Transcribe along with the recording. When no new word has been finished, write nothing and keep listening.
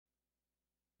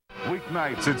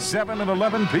weeknights at 7 and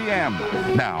 11 p.m.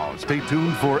 Now, stay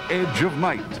tuned for Edge of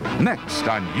Night, next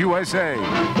on USA.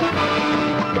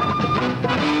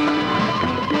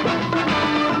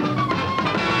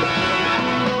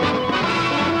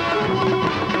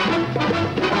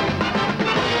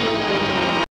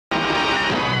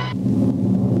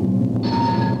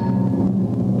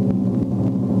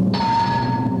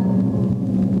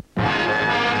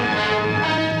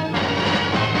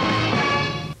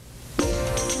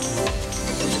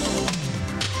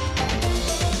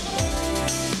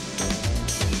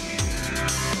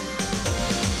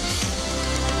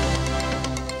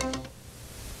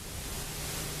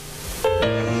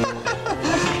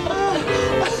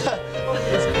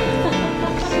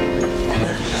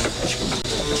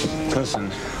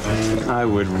 Listen, I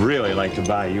would really like to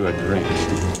buy you a drink.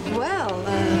 Well,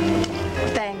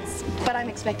 thanks, but I'm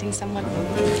expecting someone.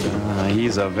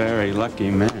 He's a very lucky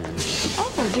man.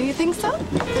 Oh, do you think so?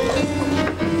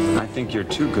 I think you're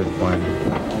too good for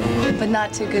him. But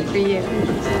not too good for you.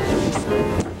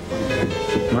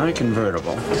 My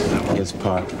convertible is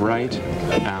parked right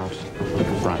out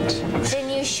front. Then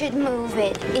you should move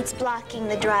it. It's blocking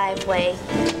the driveway.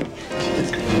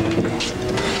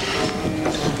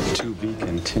 To be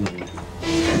continued.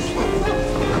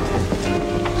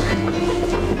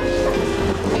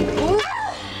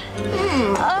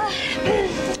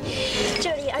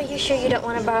 Jody, are you sure you don't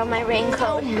want to borrow my raincoat?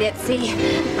 Oh, Mitzi.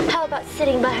 How about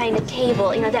sitting behind a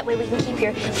table? You know, that way we can keep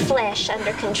your flesh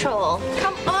under control.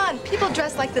 Come on, people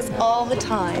dress like this all the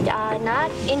time. Not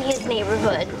in his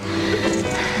neighborhood.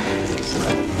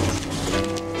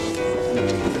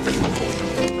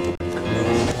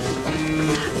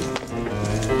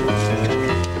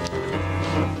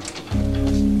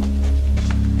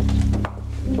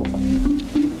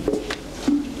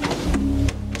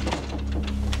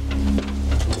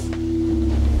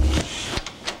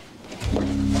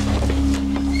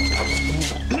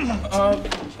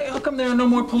 Hey, how come there are no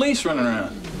more police running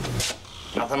around?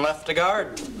 Nothing left to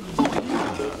guard.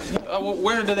 Well,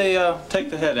 where do they take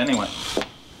the head anyway?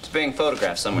 It's being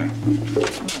photographed somewhere.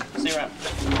 See you around.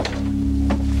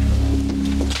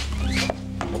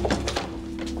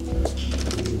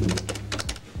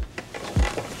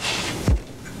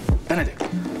 Benedict.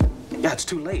 Yeah, it's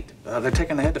too late. They're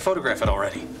taking the head to photograph it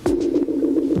already.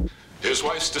 His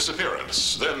wife's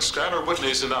disappearance, then Skylar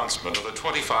Whitney's announcement of a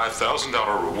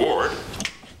 $25,000 reward.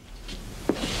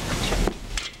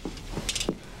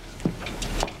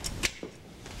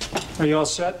 Are you all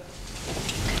set?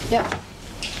 Yeah.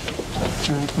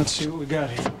 All right, let's see what we got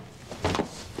here.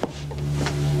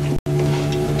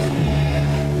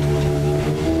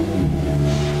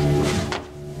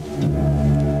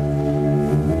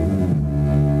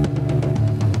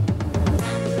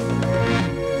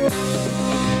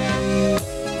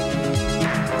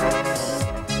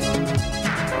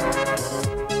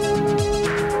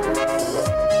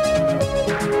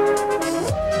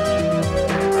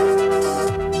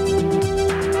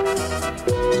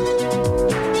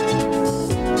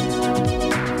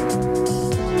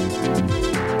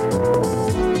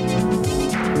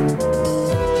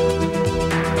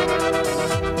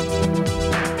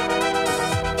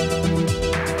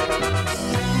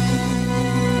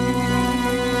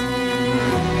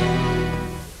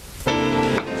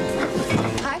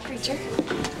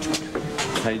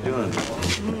 How you doing?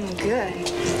 Good.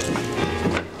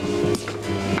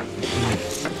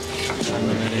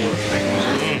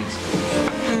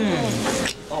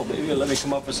 Oh, baby, let me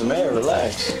come up with some air.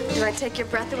 Relax. Do I take your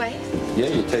breath away? Yeah,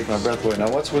 you take my breath away.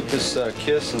 Now, what's with this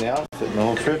kiss and the outfit and the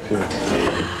whole trip here?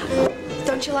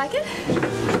 Don't you like it?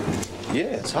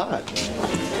 Yeah, it's hot.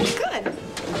 Good.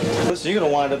 Listen, you're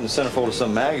going to wind up in the centerfold of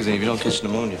some magazine if you don't catch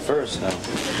pneumonia first now.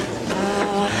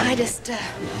 I just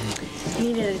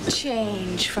needed a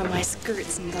change from my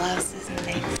skirts and blouses and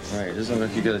things. Right, it doesn't look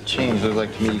like you got a change. It looks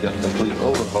like to me you got a complete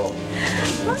overhaul.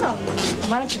 Well,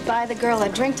 why don't you buy the girl a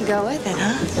drink to go with it,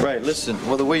 huh? Right, listen,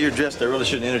 well, the way you're dressed, I really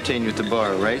shouldn't entertain you at the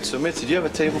bar, right? So, Mitzi, do you have a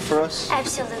table for us?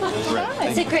 Absolutely. Right.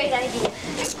 It's a great idea.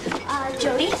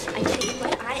 Jody, I tell you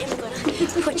what, I am going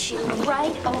to put you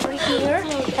right over here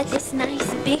at this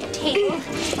nice big table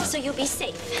so you'll be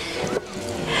safe.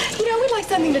 You know, we'd like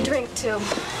something to drink, too.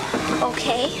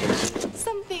 Okay.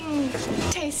 Something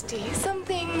tasty,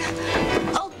 something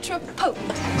ultra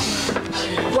potent.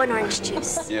 1 orange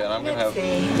juice. Yeah, and I'm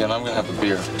gonna have a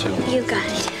beer too. You got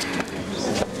it.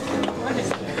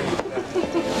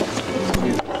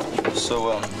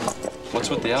 So, what's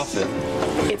with the outfit?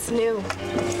 It's new.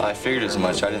 I figured as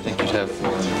much. I didn't think you'd have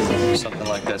something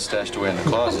like that stashed away in the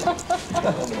closet.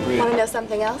 Want to know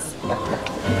something else?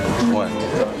 What?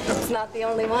 It's not the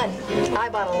only one. I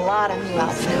bought a lot of new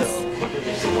outfits.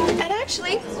 And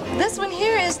actually, this one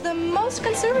here is the most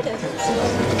conservative.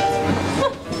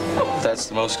 That's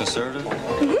the most conservative?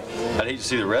 Mm-hmm. I'd hate to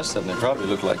see the rest of them. They probably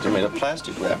look like they're made of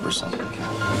plastic wrap or something.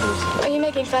 Are you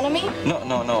making fun of me?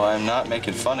 No, I'm not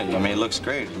making fun of you. I mean, it looks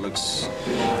great. It looks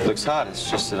hot. It's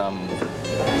just that I'm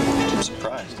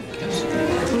surprised, I guess.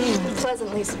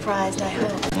 Pleasantly surprised, I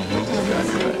hope. Mm-hmm.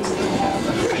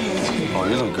 Oh,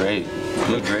 you look great. You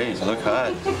look great. You look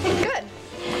hot. Good.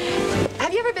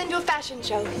 Have you ever been to a fashion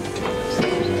show?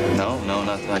 No,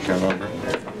 not that I can remember.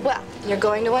 Well, you're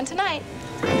going to one tonight.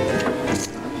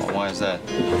 Well, why is that?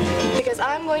 Because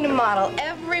I'm going to model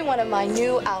every one of my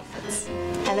new outfits.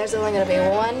 And there's only going to be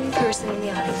one person in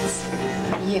the audience.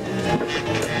 You.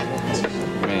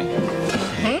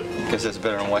 Me? Guess that's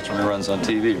better than watching reruns on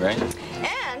TV, right?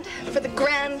 And for the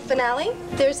grand finale,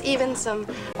 there's even some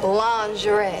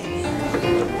lingerie.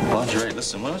 Lingerie,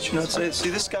 listen, why don't you not say it? See,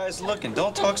 this guy's looking.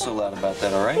 Don't talk so loud about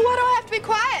that, all right? Why do I have to be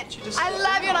quiet? I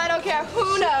love you and I don't care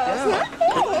who knows. Yeah.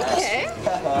 Okay.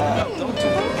 Don't do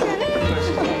that.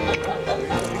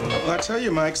 Well, I tell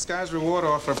you, Mike, Sky's reward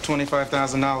offer of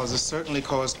 $25,000 has certainly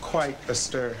caused quite a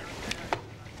stir.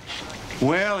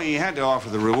 Well, he had to offer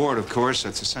the reward, of course.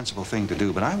 That's a sensible thing to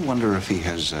do. But I wonder if he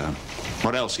has,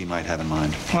 what else he might have in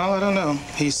mind. Well, I don't know.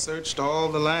 He searched all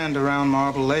the land around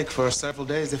Marble Lake for several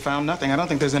days. They found nothing. I don't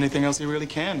think there's anything else he really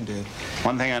can do.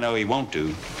 One thing I know he won't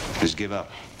do is give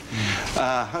up.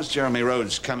 How's Jeremy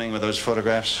Rhodes coming with those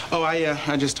photographs? Oh,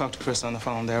 I just talked to Chris on the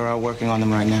phone. They're working on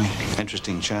them right now.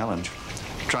 Interesting challenge.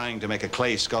 Trying to make a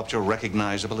clay sculpture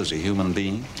recognizable as a human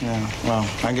being. Yeah, well,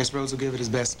 I guess Rhodes will give it his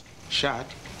best shot.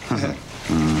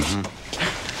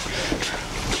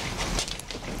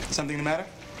 Something the matter?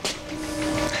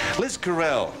 Liz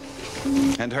Carell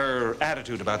and her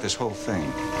attitude about this whole thing.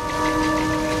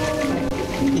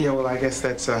 Yeah, well, I guess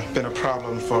that's been a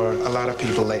problem for a lot of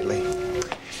people lately.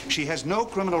 She has no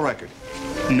criminal record.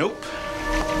 Nope.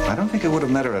 I don't think I would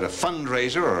have met her at a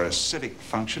fundraiser or a civic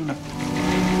function.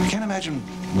 I can't imagine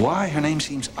why her name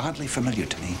seems oddly familiar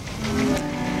to me.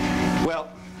 Well,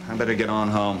 I better get on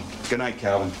home. Good night,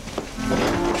 Calvin.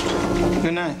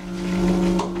 Good night.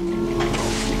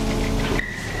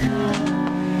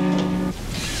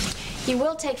 You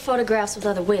will take photographs with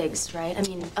other wigs, right? I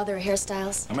mean, other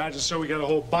hairstyles? Imagine so. We got a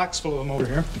whole box full of them over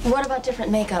here. What about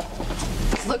different makeup?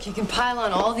 Look, you can pile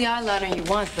on all the eyeliner you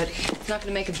want, but it's not going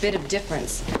to make a bit of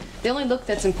difference. The only look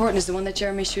that's important is the one that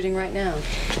Jeremy's shooting right now.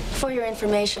 For your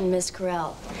information, Miss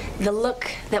Carell, the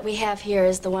look that we have here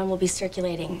is the one we'll be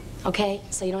circulating, okay?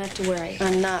 So you don't have to worry.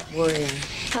 I'm not worrying.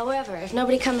 However, if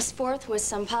nobody comes forth with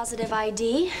some positive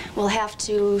ID, we'll have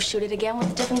to shoot it again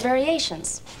with different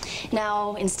variations.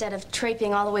 Now, instead of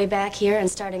traipsing all the way back here and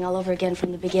starting all over again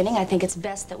from the beginning, I think it's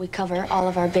best that we cover all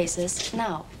of our bases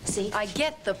now. See? I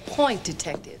get the point,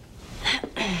 Detective.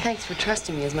 Thanks for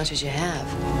trusting me as much as you have.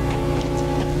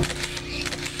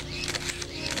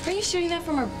 Are you shooting that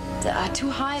from too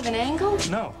high of an angle?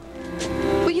 No.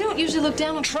 Well, you don't usually look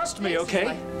down on... Trust me,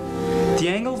 okay? The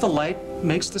angle of the light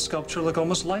makes the sculpture look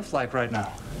almost lifelike right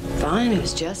now. Fine, it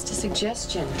was just a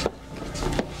suggestion.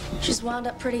 She's wound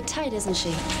up pretty tight, isn't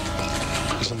she?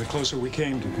 So the closer we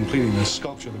came to completing this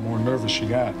sculpture, the more nervous she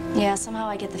got. Yeah, somehow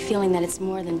I get the feeling that it's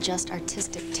more than just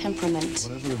artistic temperament.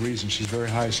 Whatever the reason, she's very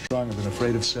high-strung. I've been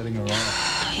afraid of setting her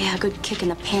off. Yeah, a good kick in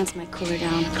the pants might cool her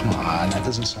down. Come on, that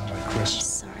doesn't sound like Chris.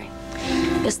 Sorry.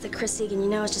 It's the Chris Egan you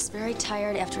know is just very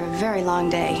tired after a very long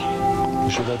day.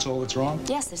 You sure that's all that's wrong?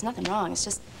 Yes, there's nothing wrong. It's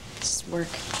just work.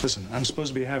 Listen, I'm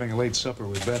supposed to be having a late supper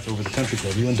with Beth over the country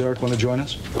club. You and Derek want to join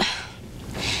us?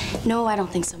 No, I don't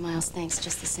think so, Miles. Thanks,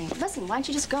 just the same. Listen, why don't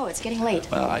you just go? It's getting late.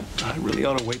 Well, I really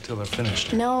ought to wait till they're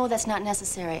finished. No, that's not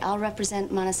necessary. I'll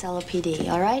represent Monticello PD,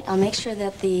 all right? I'll make sure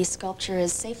that the sculpture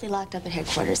is safely locked up at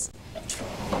headquarters.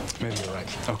 Maybe you're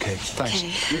right. Okay, thanks.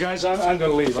 Okay. You guys, I'm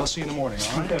going to leave. I'll see you in the morning,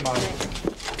 all right? Okay, Mom.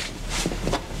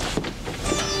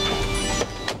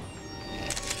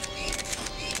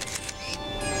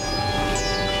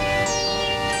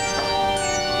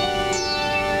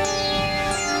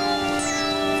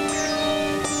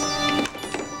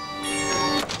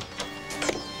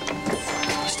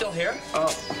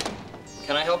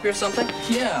 Can I help you or something?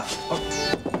 Yeah.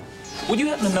 Would you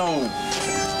happen to know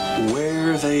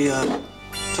where they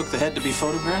took the head to be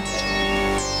photographed?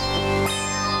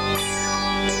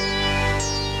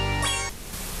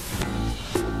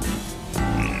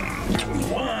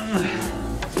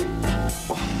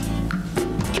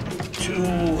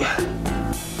 Two,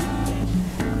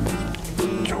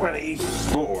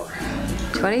 24.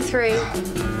 23.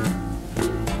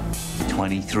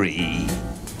 23.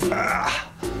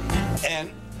 And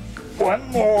one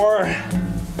more.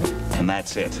 And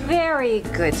that's it. Very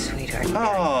good, sweetheart.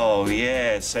 Oh,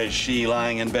 yes, says she,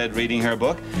 lying in bed reading her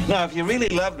book. Now, if you really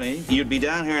loved me, you'd be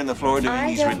down here on the floor doing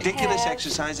these ridiculous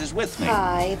exercises with me.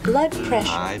 High blood pressure.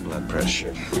 High blood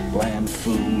pressure. Bland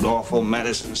food, awful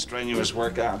medicine, strenuous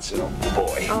workouts. Oh,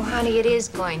 boy. Oh, honey, it is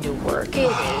going to work.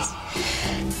 It is.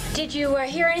 Did you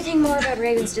hear anything more about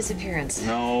Raven's disappearance?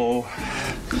 No.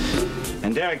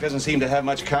 And Derek doesn't seem to have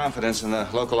much confidence in the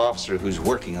local officer who's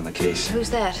working on the case.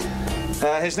 Who's that?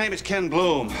 His name is Ken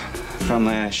Bloom, from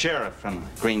the sheriff from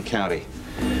Greene County.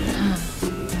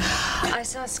 I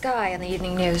saw Sky on the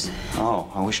evening news.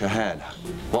 Oh, I wish I had.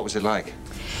 What was it like?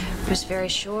 It was very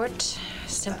short,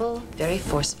 simple, very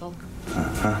forceful.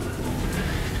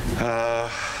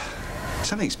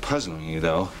 Something's puzzling you,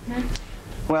 though.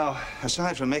 Well,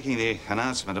 aside from making the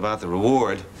announcement about the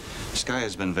reward, Sky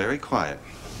has been very quiet.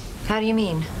 How do you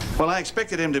mean? Well, I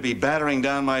expected him to be battering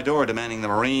down my door, demanding the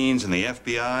Marines and the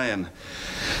FBI and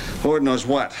Lord knows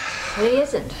what. Well, he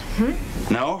isn't.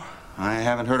 No, I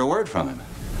haven't heard a word from him.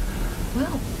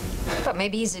 Well, but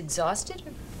maybe he's exhausted?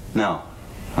 No,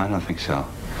 I don't think so.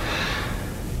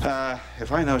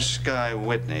 If I know Sky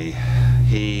Whitney,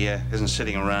 he isn't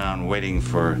sitting around waiting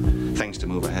for things to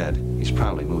move ahead. He's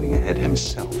probably moving ahead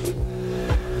himself.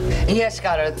 Yes,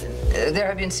 Scholar, there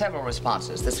have been several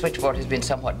responses. The switchboard has been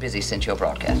somewhat busy since your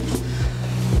broadcast.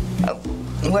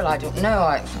 Well, I don't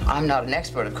know. I'm not an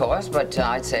expert, of course, but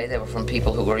I'd say they were from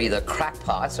people who were either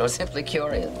crackpots or simply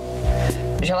curious.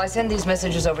 Shall I send these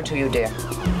messages over to you, dear?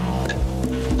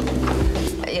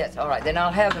 Yes, all right. Then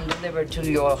I'll have them delivered to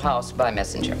your house by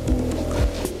messenger.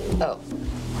 Oh.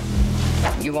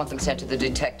 You want them sent to the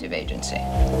detective agency?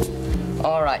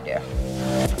 All right, dear.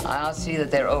 I'll see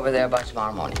that they're over there by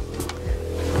tomorrow morning.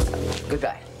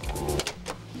 Goodbye.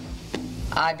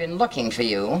 I've been looking for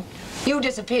you. You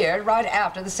disappeared right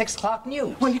after the 6 o'clock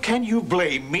news. Well, can you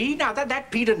blame me? Now, that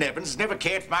Peter Nevins never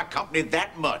cared for my company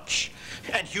that much.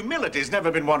 And humility's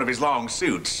never been one of his long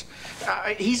suits.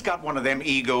 He's got one of them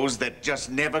egos that just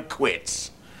never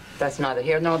quits. That's neither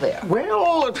here nor there.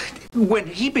 Well, when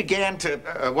he began to,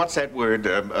 what's that word,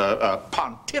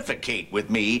 pontificate with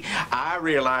me, I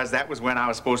realized that was when I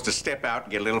was supposed to step out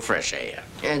and get a little fresh air.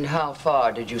 And how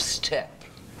far did you step?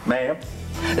 Ma'am?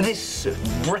 This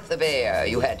breath of air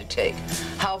you had to take,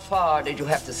 how far did you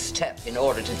have to step in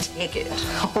order to take it?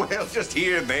 Well, just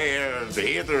here and there,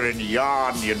 hither and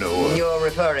yon, you know. You're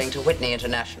referring to Whitney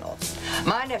International.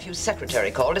 My nephew's secretary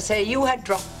called to say you had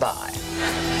dropped by.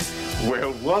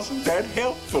 Well, wasn't that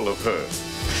helpful of her?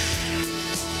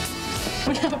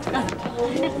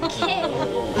 Okay.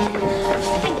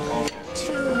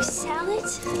 2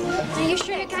 salads. Are you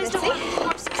sure you guys don't want anything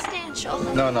more substantial?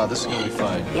 No, this is gonna be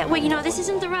fine. Yeah, well, you know, this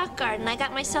isn't the rock garden. I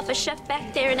got myself a chef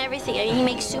back there and everything. You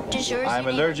make soup de jour. I'm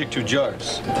allergic to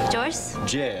jars. Jars?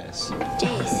 Jazz.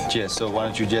 Jazz. Jazz, so why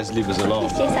don't you just leave us alone?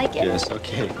 Yes, I get it. Yes,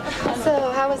 okay.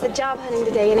 So, how was the job hunting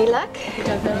today? Any luck?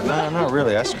 No, not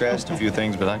really. I scratched a few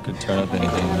things, but I could turn up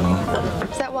anything, you know.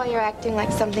 Is that why you're acting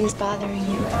like something's bothering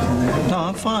you? No,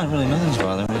 I'm fine, really. Nothing's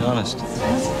bothering me, honest.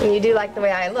 And you do like the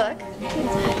way I look?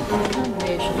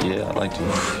 Yeah, I like to.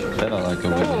 Bet I like it.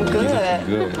 Oh, good.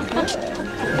 Good.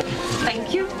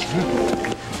 Thank you.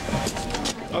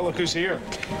 Oh, look who's here.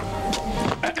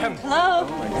 Hello.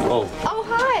 Oh. Oh,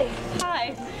 hi.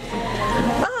 Hi.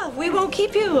 Ah, we won't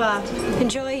keep you.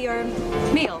 Enjoy your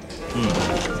meal.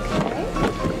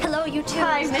 Hello, you two.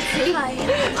 Hi, Mitzi. Hi.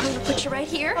 I'm going to put you right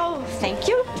here. Oh, thank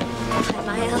you. Hi,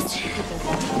 Miles.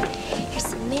 Here's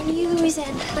some menus,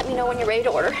 and let me know when you're ready to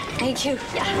order. Thank you.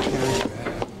 Yeah.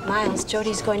 Miles,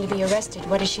 Jody's going to be arrested.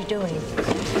 What is she doing?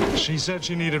 She said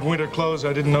she needed winter clothes.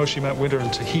 I didn't know she meant winter in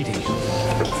Tahiti.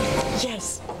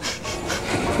 Yes.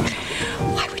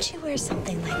 Why would she wear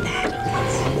something like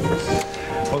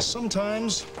that? Well,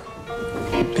 sometimes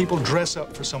people dress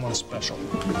up for someone special.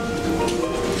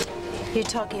 You're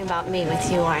talking about me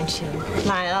with you, aren't you?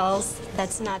 Miles,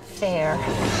 that's not fair.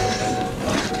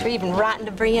 You're even rotten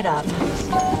to bring it up.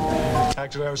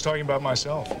 Actually, I was talking about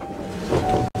myself.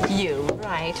 You,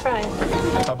 right.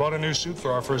 I bought a new suit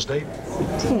for our first date.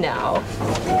 No.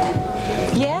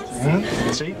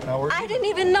 Yes? See, now we're I didn't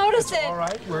even notice it. All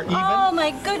right, we're even. Oh,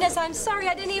 my goodness, I'm sorry.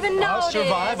 I didn't even notice. I'll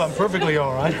survive. I'm perfectly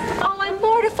all right. Oh, I'm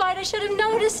mortified. I should have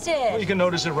noticed it. Well, you can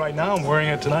notice it right now. I'm wearing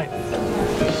it tonight.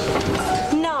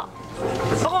 No.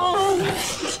 Oh,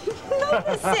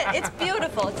 notice it. It's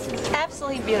beautiful. It's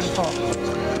absolutely beautiful.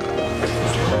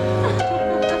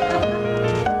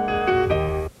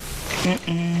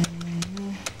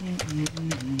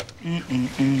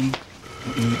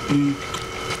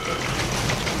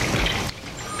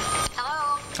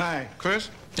 Hello? Hi, Chris.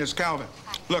 It's Calvin.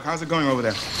 Look, how's it going over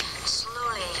there?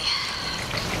 Slowly.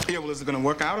 Yeah, well, is it going to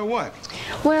work out or what?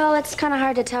 Well, it's kind of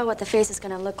hard to tell what the face is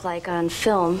going to look like on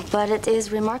film, but it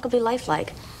is remarkably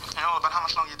lifelike. Oh, about how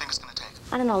much longer do you think it's going to take?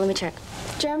 I don't know. Let me check.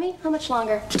 Jeremy, how much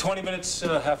longer? 20 minutes,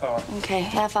 half hour. Okay,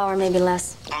 half hour, maybe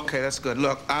less. Okay, that's good.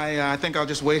 Look, I think I'll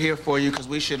just wait here for you because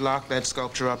we should lock that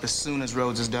sculpture up as soon as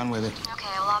Rhodes is done with it. Okay,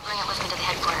 well, I'll bring it with me to the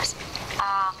headquarters.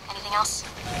 Anything else?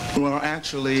 Well,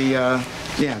 actually,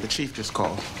 yeah, the chief just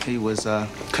called. He was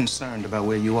concerned about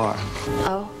where you are.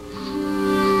 Oh?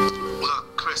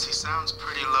 Look, Chris, he sounds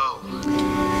pretty low.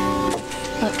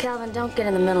 Look, Calvin, don't get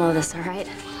in the middle of this, all right?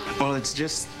 Well, it's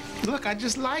just... Look, I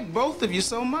just like both of you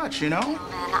so much, you know? Man,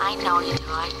 I know you do.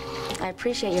 I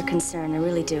appreciate your concern, I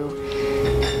really do.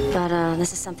 But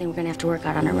this is something we're going to have to work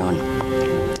out on our own.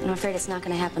 I'm afraid it's not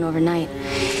going to happen overnight.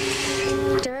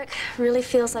 Derek really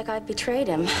feels like I've betrayed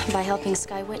him by helping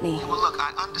Sky Whitney. Well, look,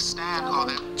 I understand all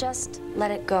that. Just let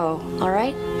it go, all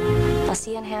right? I'll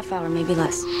see you in a half hour, maybe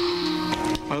less.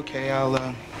 Okay,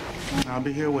 I'll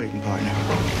be here waiting, partner.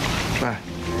 Bye.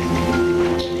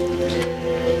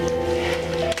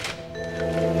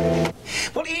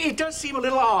 Well, it does seem a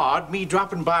little odd, me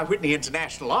dropping by Whitney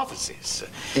International offices.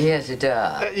 Yes, it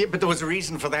does. Yeah, but there was a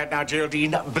reason for that now,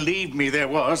 Geraldine. Believe me, there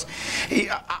was.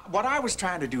 What I was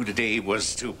trying to do today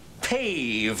was to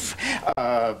pave,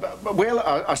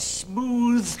 well, a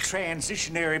smooth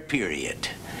transitionary period.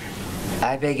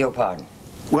 I beg your pardon?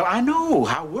 Well, I know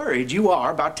how worried you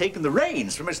are about taking the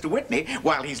reins from Mr. Whitney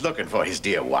while he's looking for his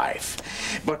dear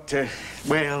wife. But,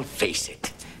 well, face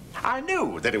it. I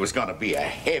knew that it was going to be a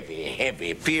heavy,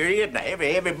 heavy period and a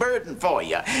heavy, heavy burden for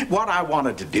you. What I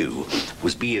wanted to do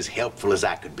was be as helpful as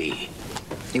I could be.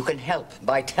 You can help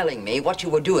by telling me what you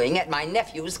were doing at my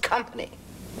nephew's company.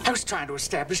 I was trying to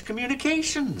establish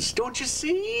communications, don't you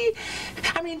see?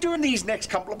 I mean, during these next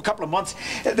couple of months,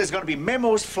 there's going to be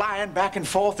memos flying back and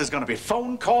forth. There's going to be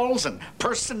phone calls and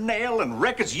personnel and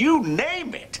records, you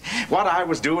name it. What I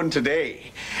was doing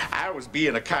today, I was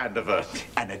being a kind of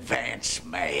an advance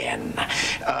man,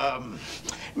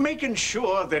 making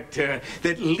sure that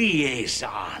that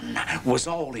liaison was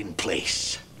all in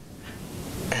place.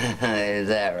 Is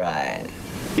that right?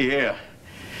 Yeah.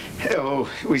 Oh,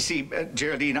 we see,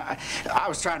 Geraldine, I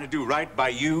was trying to do right by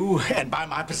you and by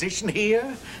my position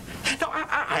here. No,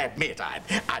 I admit I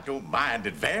don't mind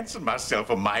advancing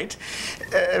myself a mite,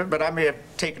 but I may have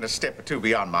taken a step or two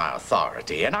beyond my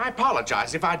authority, and I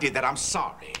apologize if I did that. I'm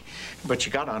sorry. But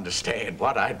you gotta understand,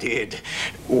 what I did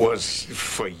was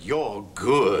for your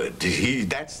good.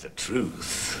 That's the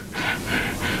truth.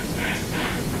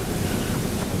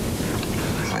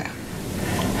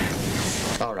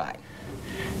 All right.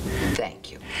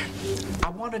 Thank you. I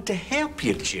wanted to help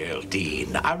you,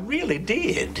 Geraldine. I really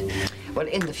did. Well,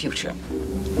 in the future,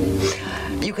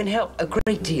 you can help a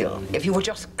great deal if you will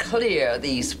just clear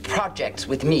these projects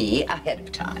with me ahead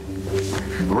of time.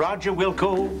 Roger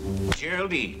Wilco,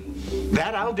 Geraldine,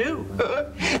 that I'll do.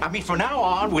 I mean, from now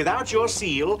on, without your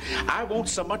seal, I won't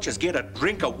so much as get a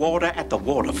drink of water at the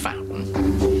water fountain.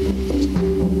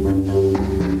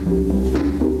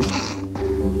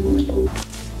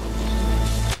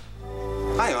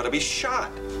 I ought to be shot.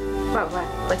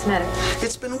 What's the matter?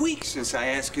 It's been weeks since I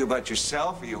asked you about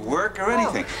yourself or your work or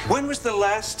anything. When was the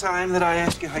last time that I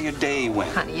asked you how your day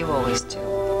went? Honey, you always do.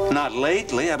 Not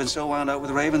lately. I've been so wound up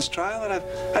with Raven's trial that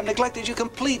I've neglected you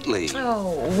completely.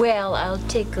 Oh, well, I'll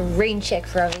take a rain check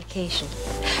for our vacation.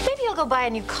 Maybe I'll go buy a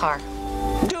new car.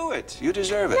 Do it. You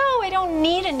deserve it. No, I don't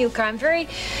need a new car. I'm very,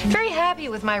 very happy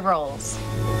with my roles.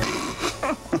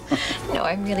 No,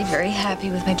 I'm really very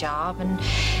happy with my job and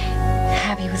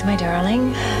happy with my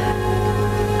darling.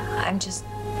 I'm just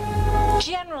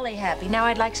generally happy. Now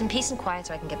I'd like some peace and quiet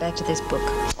so I can get back to this book.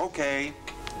 Okay,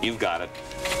 you've got it.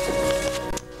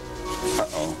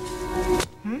 Uh-oh.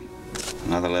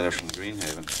 Another letter from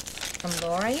Greenhaven. From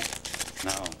Lori?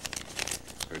 No,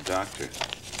 her doctor.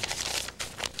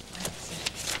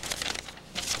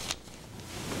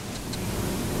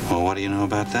 Well, what do you know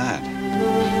about that?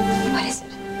 What is it?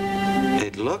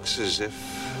 It looks as if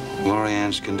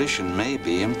Lorianne's condition may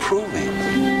be improving.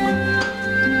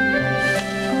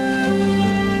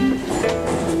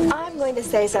 I'm going to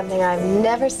say something I've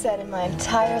never said in my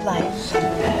entire life.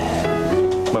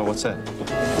 Well, what's that?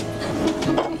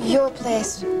 Your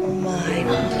place or mine.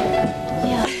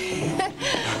 Yeah.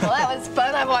 Well, that was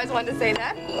fun. I've always wanted to say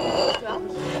that. Well,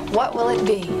 what will it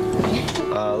be?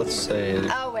 Let's say...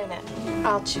 Oh, wait a minute.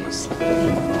 I'll choose.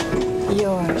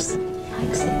 Yours.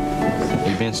 Are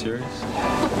you being serious?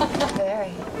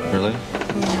 Very. Really?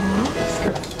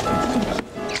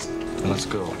 Then let's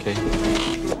go, okay?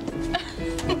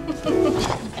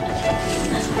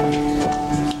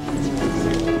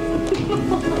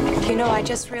 You know, I I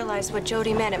just realized what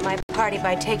Jody meant at my party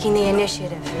by taking the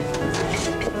initiative.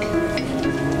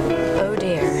 Oh,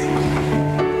 dear.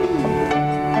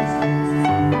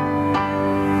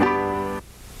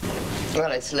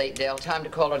 Well, it's late, Dale. Time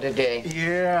to call it a day.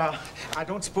 Yeah. I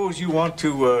don't suppose you want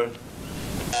to,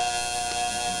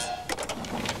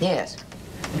 Yes.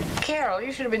 Carol,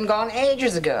 you should have been gone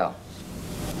ages ago.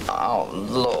 Oh,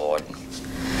 Lord.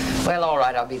 Well, all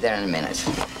right, I'll be there in a minute.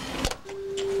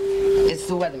 It's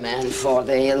the weatherman for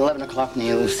the 11 o'clock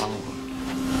news.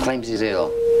 Claims he's ill.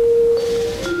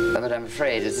 But I'm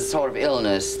afraid it's a sort of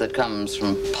illness that comes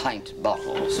from pint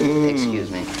bottles. Excuse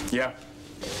me. Yeah.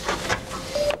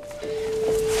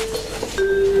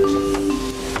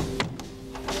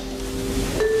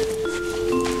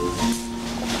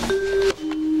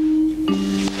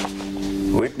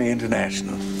 Whitney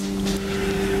International.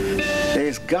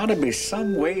 There's got to be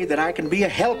some way that I can be a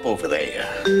help over there.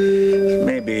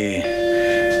 Maybe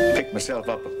pick myself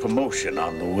up a promotion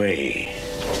on the way.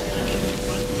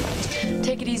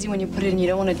 Take it easy when you put it in. You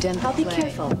don't want to dent the I'll be clay.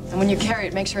 careful. And when you carry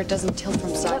it, make sure it doesn't tilt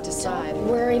from side to side. Don't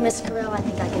worry, Miss Carell. I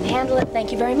think I can handle it.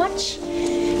 Thank you very much.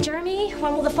 Jeremy,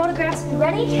 when will the photographs be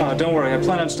ready? Don't worry. I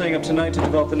plan on staying up tonight to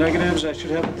develop the negatives. I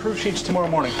should have the proof sheets tomorrow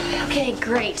morning. Okay,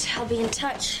 great. I'll be in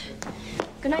touch.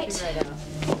 Good night.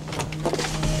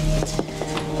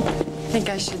 I think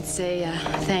I should say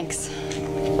thanks.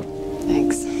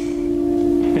 Thanks.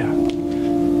 Yeah.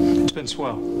 It's been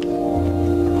swell.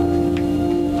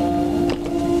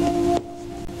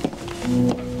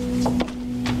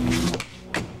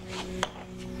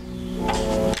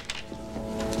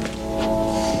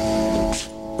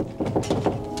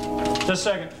 Just a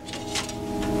second.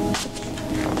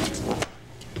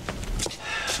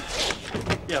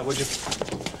 Yeah, would you?